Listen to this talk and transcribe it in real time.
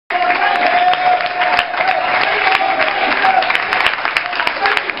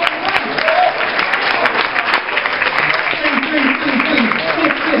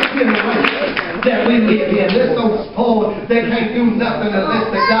they can't do nothing unless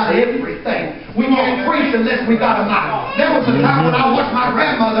they got everything. We can't preach unless we got a mic. There was a time when I watched my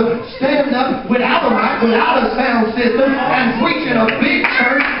grandmother stand up without a mic, without a sound system, and preach in a big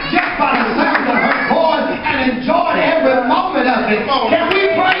church just by the sound of her voice and enjoyed every moment of it. Can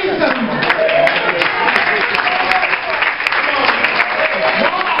we praise Him?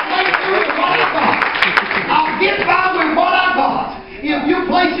 I'll get by with what I got. If you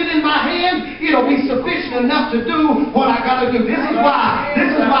place it in my hand, it'll be sufficient enough to do what I got to do. This is why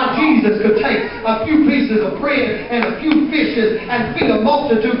Jesus could take a few pieces of bread and a few fishes and feed a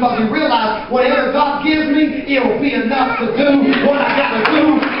multitude, because He realized whatever God gives me, it'll be enough to do what I got to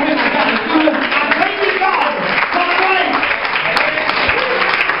do when I got to do it. I thank you, God, for the grace.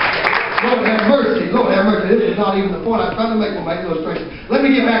 Lord have mercy. Lord have mercy. This is not even the point I'm trying to make. We'll make an illustration. Let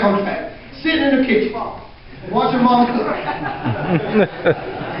me get back on track. Sitting in the kitchen, watching Mom cook.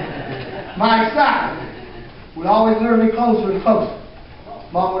 My excitement would always lure me closer and closer.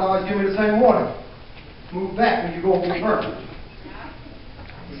 Mom would always give me the same warning. Move back when you go over the burn.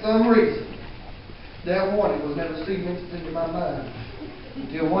 For some reason, that warning was never cemented into my mind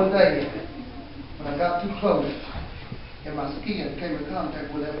until one day when I got too close and my skin came in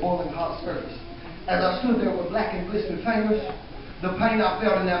contact with that boiling hot surface. As I stood there with black and glistening fingers, the pain I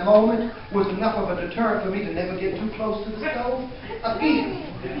felt in that moment was enough of a deterrent for me to never get too close to the stove again.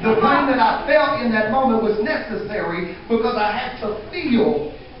 The pain that I felt in that moment was necessary because I had to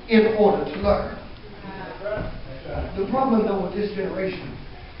feel in order to learn. The problem, though, with this generation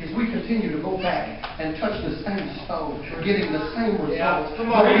is we continue to go back and touch the same stove, getting the same results,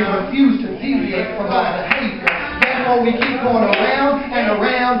 but we refuse to deviate from our behavior. Therefore, we keep going around and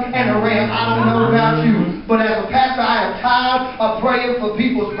around and around. I don't know about you, but as a pastor, I am tired of praying for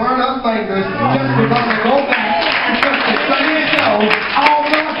people's burn-up fingers just because they go back and touch the same stove over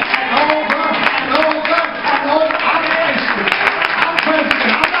and over and over and over. I'm patient. I'm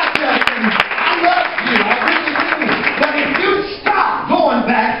Christian. I'm not judging. I love you. I really do. But if you stop going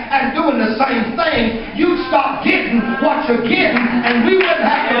back and doing the same thing, you stop getting what you're getting, and we wouldn't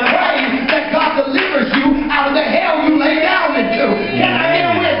have to pray that God delivers you out of the hell you lay down into. Can I get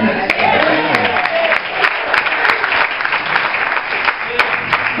a witness?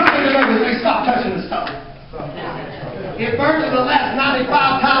 Look at the neighbors. They stop touching the stove. It burns you the last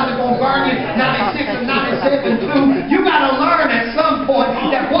 95 times, it's going to burn you 96 and 97 too. You got to learn at some point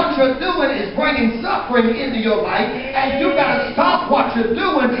that what you're doing is bringing suffering into your life, and you got to stop what you're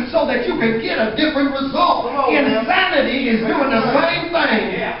doing so that you can get a different result. Insanity is doing the same thing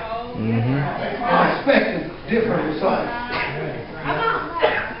and expecting different results.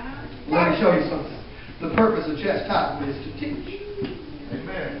 Let me show you something. The purpose of chastisement is to teach.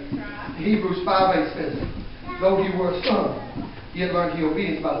 Amen. Hebrews 5:8 says, though he were a son, yet learned he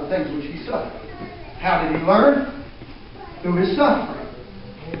obedience by the things which he suffered. How did he learn? Through his suffering.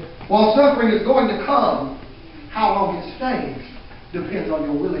 While suffering is going to come, how long it stays depends on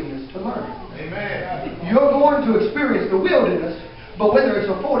your willingness to learn. Amen. You're going to experience the wilderness, but whether it's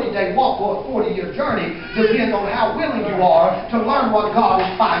a 40-day walk or a 40-year journey depends on how willing you are to learn what God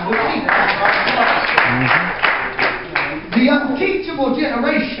is trying to teach. The unteachable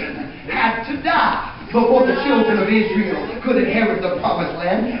generation had to die before the children of Israel could inherit the promised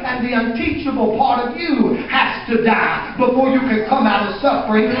land. And the unteachable part of you has to die before you can come out of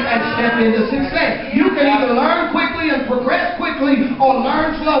suffering and step into success. You can either learn quickly and progress quickly, or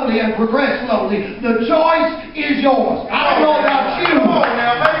learn slowly and progress slowly. The choice is yours. I don't know about you,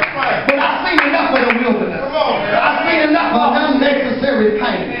 but I've seen enough of the wilderness. I've seen enough of unnecessary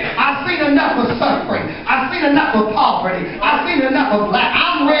pain. I've seen enough of suffering. I've seen enough of poverty. I've seen enough of lack.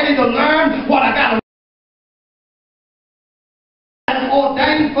 I'm ready to learn what I got to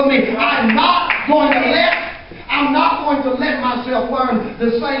ordained for me. I'm not going to let myself learn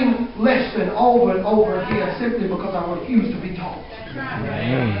the same lesson over and over again simply because I refuse to be taught.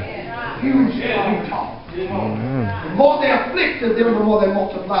 Refuse to be taught. The more they afflicted them, the more they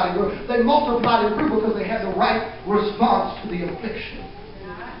multiplied and grew. They multiplied and grew because they had the right response to the affliction.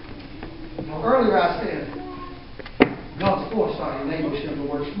 Now, earlier I said, God's foresight enables him to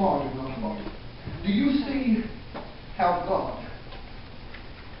work smarter than harder. Do you see how God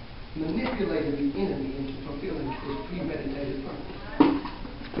manipulated the enemy into fulfilling his premeditated purpose?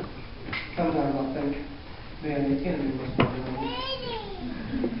 Sometimes I think, man, the enemy must be wrong.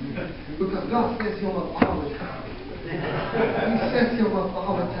 Because God sets him up all the time. He sets him up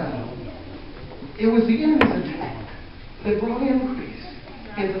all the time. It was the enemy's attack that brought increase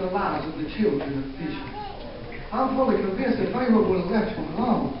into the lives of the children of Israel. I'm fully convinced that Pharaoh would have left them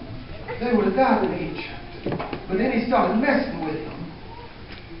alone. They would have died in Egypt. But then he started messing with them,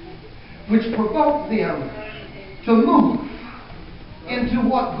 which provoked them to move into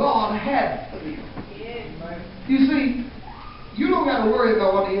what God had for them. You see, you don't got to worry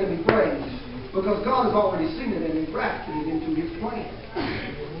about what the enemy brings, because God has already seen it and engrafted it into His plan.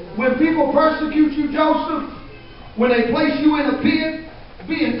 When people persecute you, Joseph, when they place you in a pit,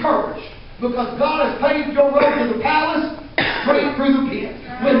 be encouraged, because God has paved your road to the palace straight through the pit.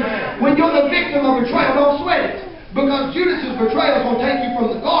 When you're the victim of betrayal, don't sweat it, because Judas's betrayal is going to take you from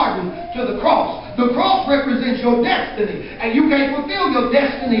the garden to the cross. The cross represents your destiny, and you can't fulfill your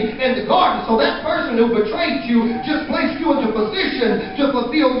destiny in the garden. So that person who betrayed you just placed you into position to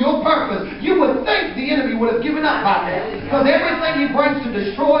fulfill your purpose. You would think the enemy would have given up by now, because everything he brings to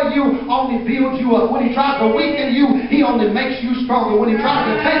destroy you only builds you up. When he tries to weaken you, he only makes you stronger. When he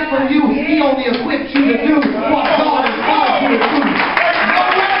tries to take from you, he only equips you to do what God has called you to do.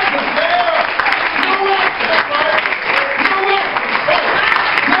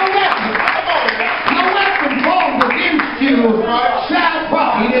 Shall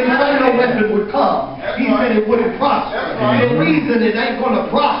prosper. He didn't say no weapon would come. He said it wouldn't prosper. The reason it ain't going to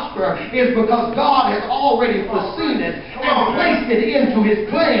prosper is because God has already foreseen it and placed it into His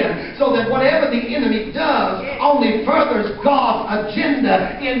plan, so that whatever the enemy does only furthers God's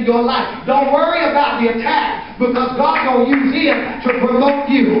agenda in your life. Don't worry about the attack, because God's going to use him to promote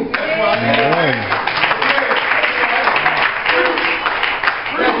you.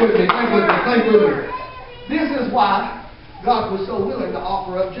 Think with me. This is why God was so willing to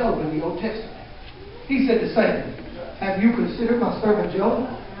offer up Job in the Old Testament. He said to Satan, have you considered my servant Job?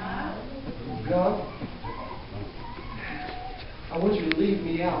 God, I want you to leave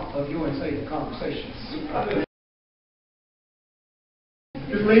me out of your and Satan conversations.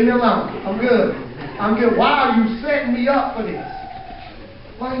 Just leave me alone. I'm good. I'm good. Why are you setting me up for this?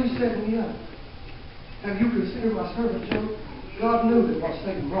 Why are you setting me up? Have you considered my servant Job? God knew that what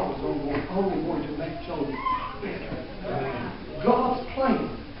Satan brought was only going to make Job better. God's plan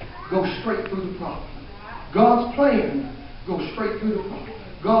goes straight through the problem. God's plan goes straight through the problem.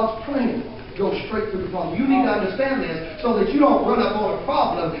 God's plan goes straight through the problem. You need to understand this so that you don't run up on a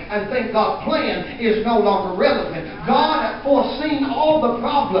problem and think God's plan is no longer relevant. God had foreseen all the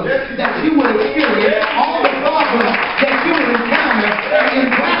problems that you would experience, all the problems that you would encounter, and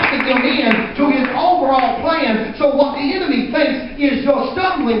engrafted them into His overall plan. So what the enemy thinks is your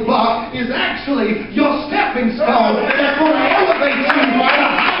stumbling block is actually your stepping stone that's going to elevate you to the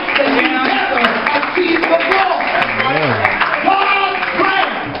heights that you never achieved before. God's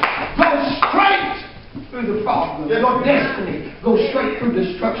plan goes straight through the problem. Your destiny goes straight through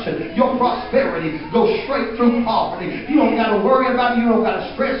destruction. Your prosperity goes straight through poverty. You don't got to worry about it. You don't got to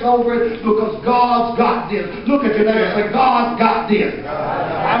stress over it, because God's got this. Look at your neighbor and say, God's got this.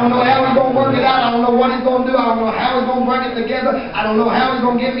 I don't know how He's going to work it out. I don't know what He's going to do. I don't know how He's going to bring it together. I don't know how He's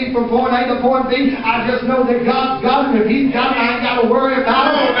going to get me from point A to point B. I just know that God's got it. If He's got it, I ain't got to worry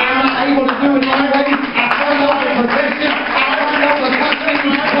about it. I'm not able to do it anyway. I turn over the possession. I turn over the custody.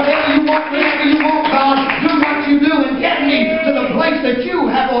 Whatever you want, whenever you want, God, do what you do and get me to the place that you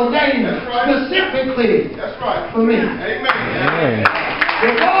have ordained specifically for me. Amen.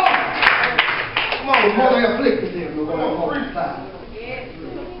 Come on, the more they afflicted them, the more they multiplied.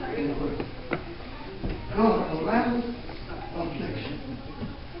 God allows affliction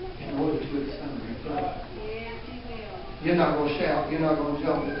in order to accelerate growth. You're not going to shout, you're not going to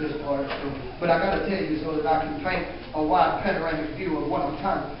jump at this part, but I got to tell you so that I can paint a wide panoramic view of what I'm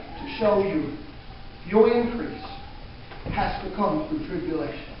trying to show you. Your increase has to come through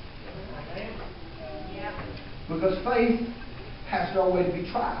tribulation. Because faith has no way to be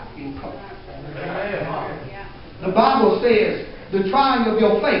tried in court. The Bible says the trying of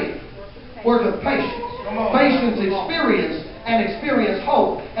your faith worketh patience. Patience experience, and experience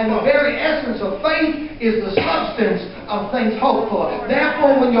hope. And the very essence of faith is the substance of things hoped for.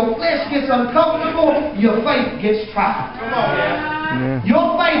 Therefore, when your flesh gets uncomfortable, your faith gets tried.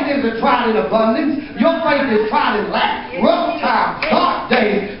 Your faith isn't tried in abundance. Your faith is tried in lack, rough times, dark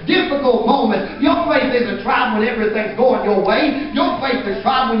days, difficult moments. Your faith isn't tried when everything's going your way. Your faith is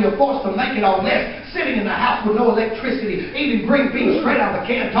tried when you're forced to make it on less, sitting in the house with no electricity, eating green beans straight out of the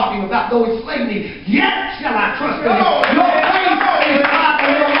can, talking about though He slay me, yet shall I trust in Him. Your faith is tried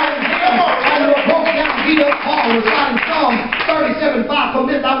when you're right in Him, and you're broken down, beat up. Paul was writing Psalm 37:5,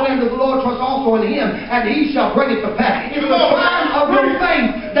 commit thy way unto the Lord, trust also in Him, and He shall bring it to pass. It's the trial of your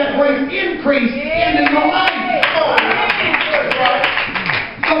faith that brings increase into your life.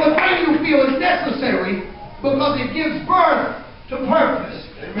 So the pain you feel is necessary because it gives birth to purpose.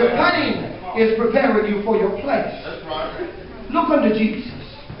 The pain is preparing you for your place. Look unto Jesus,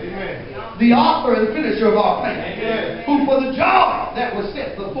 the author and finisher of our faith, who for the joy that was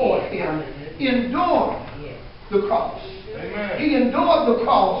set before Him endured the cross, Amen. He endured the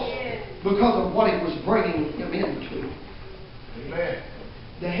cross because of what it was bringing him into. Amen.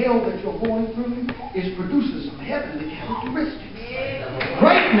 The hell that you're going through is producing some heavenly characteristics.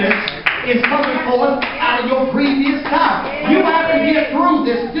 Greatness is coming forth out of your previous time. You have to get through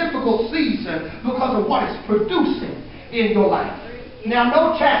this difficult season because of what it's producing in your life. Now,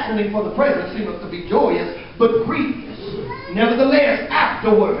 no chastening for the present seemeth to be joyous, but grievous. Nevertheless,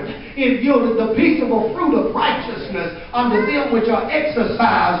 afterward, it yielded the peaceable fruit of righteousness unto them which are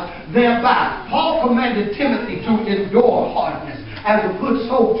exercised thereby. Paul commanded Timothy to endure hardness as a good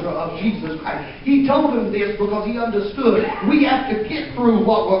soldier of Jesus Christ. He told him this because he understood we have to get through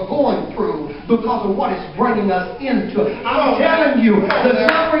what we're going through because of what it's bringing us into. I'm telling you, the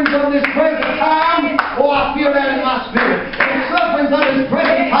sufferings of this present time, oh, I feel that in my spirit. The sufferings of this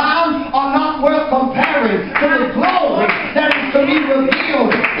present time are not worth comparing to the glory that is to be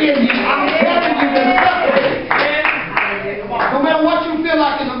revealed in you. I'm telling you, the suffering. No matter what you feel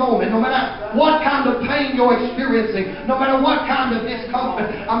like in the moment, no matter what kind of pain you're experiencing, no matter what kind of discomfort,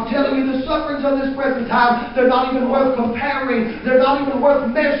 I'm telling you the sufferings of this present time, they're not even worth comparing, they're not even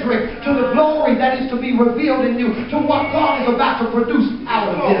worth measuring to the glory that is to be revealed in you, to what God is about to produce out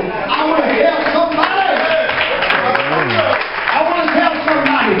of this. I want to tell somebody,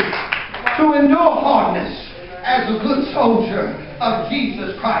 to endure hardness as a good soldier of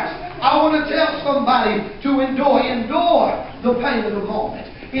Jesus Christ. I want to tell somebody to endure the pain of the moment,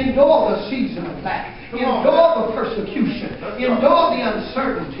 endure the season of lack, endure the persecution, endure the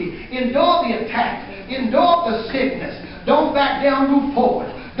uncertainty, endure the attack, endure the sickness. Don't back down, move forward.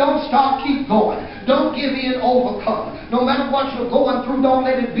 Don't stop, keep going. Don't give in, overcome. No matter what you're going through, don't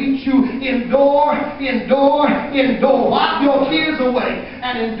let it beat you. Endure, endure, endure. Wipe your tears away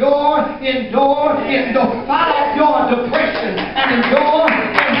and endure, endure, endure. Fight off your depression and endure,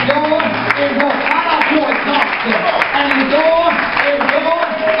 endure, endure. Fight off your exhaustion and endure, endure,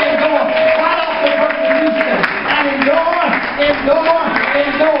 endure. Fight off the persecution and endure, endure,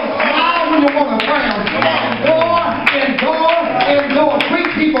 endure. Smile when you want to frown. Endure, endure, endure. Treat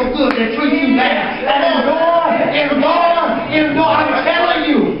people good, they treat you bad. And endure, endure, endure. I'm telling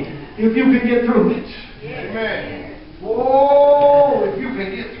you, if you can get through it. Amen. Oh, if you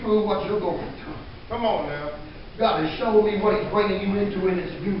can get through what you're going through. Come on now. God has shown me what He's bringing you into, and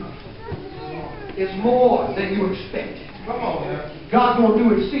it's beautiful. It's more than you expected. Come on now. God's going to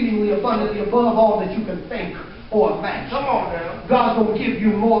do exceedingly abundantly above all that you can think or imagine. Come on now. God's going to give you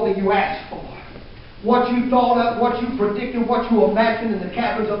more than you asked for. What you thought of, what you predicted, what you imagined in the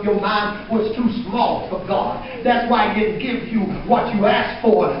caverns of your mind was too small for God. That's why He didn't give you what you asked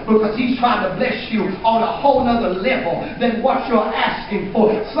for, because He's trying to bless you on a whole nother level than what you're asking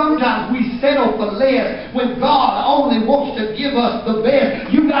for. Sometimes we settle for less when God only wants to give us the best.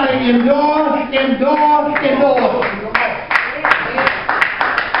 You got to endure, endure, endure.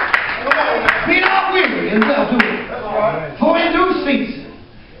 Be not weary in well-doing. For in due season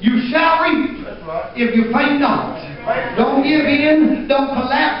you shall reap if you faint not. Don't give in. Don't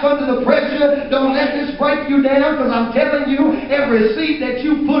collapse under the pressure. Don't let this break you down, because I'm telling you, every seed that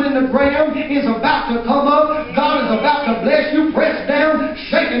you put in the ground is about to come up. God is about to bless you, pressed down,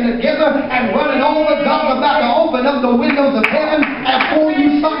 shaken together, and running over. God's about to open up the windows of heaven and pour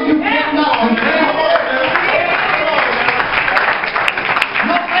you something you cannot contain.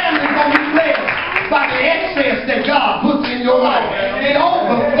 Your family's going to be blessed by the excess that God puts in your life. The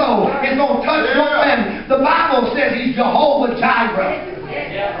overflow is going to touch your family. The Bible says He's Jehovah Jireh.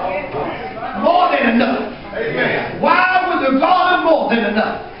 More than enough. Amen. Why would the God of more than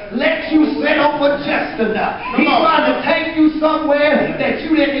enough let you settle for just enough? He's trying to take you somewhere that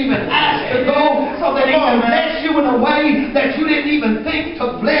you didn't even ask to go, so that He can bless you in a way that you didn't even think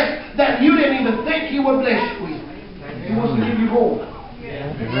to bless, that you didn't even think He would bless you with. He wants to give you more. More.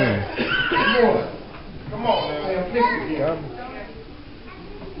 Come on now. I afflicted Him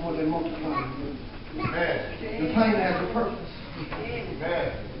more than multiplying. Amen. The pain has a purpose.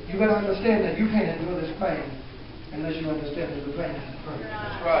 Amen. You got to understand that you can't endure this pain unless you understand that the pain has a purpose.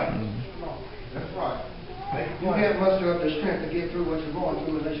 That's right. That's right. You can't muster up the strength to get through what you're going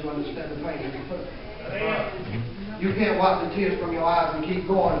through unless you understand the pain has a purpose. That's right. You can't wipe the tears from your eyes and keep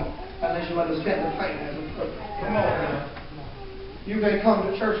going unless you understand the pain has a purpose. Come on now. You can't come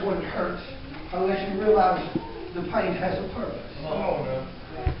to church when it hurts unless you realize the pain has a purpose. Come on now.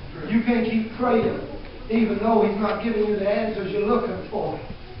 You can't keep praying even though He's not giving you the answers you're looking for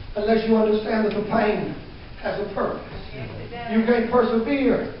unless you understand that the pain has a purpose. You can't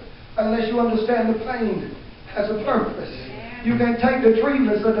persevere unless you understand the pain has a purpose. You can't take the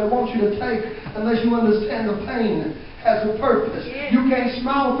treatments that they want you to take unless you understand the pain has a purpose. You can't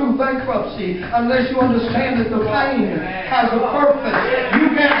smile through bankruptcy unless you understand that the pain has a purpose.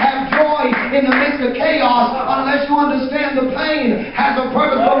 You can't have joy in the midst of chaos unless you understand the pain has a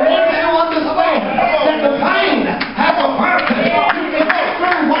purpose. But once you understand that the pain has a purpose, you can get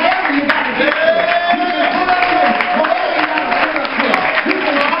through whatever you got to get through. You can put up with whatever you got to put up with. You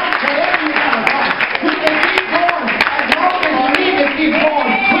can fight whatever you got to fight. You can keep going as long as you need to keep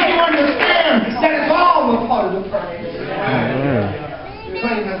going when you understand that it's all a part of the purpose. Your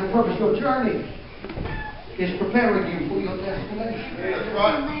pain has a purpose. Your journey is preparing you for your destination. That's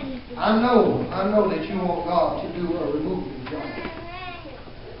right. I know that you want God to do a removing job.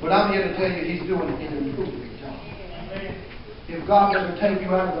 But I'm here to tell you He's doing an improving job. If God doesn't take you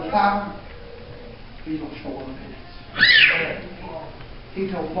out of the fire, He's going to show up in it.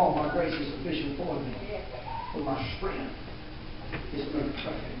 He told Paul, my grace is sufficient for me, for my strength is made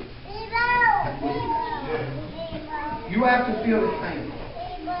perfect. You have to feel the pain.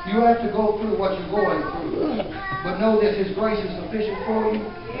 You have to go through what you're going through. But know that His grace is sufficient for you.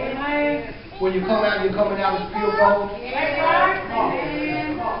 When you come out, you're coming out as pure gold.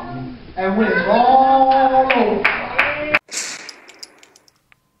 And when it's all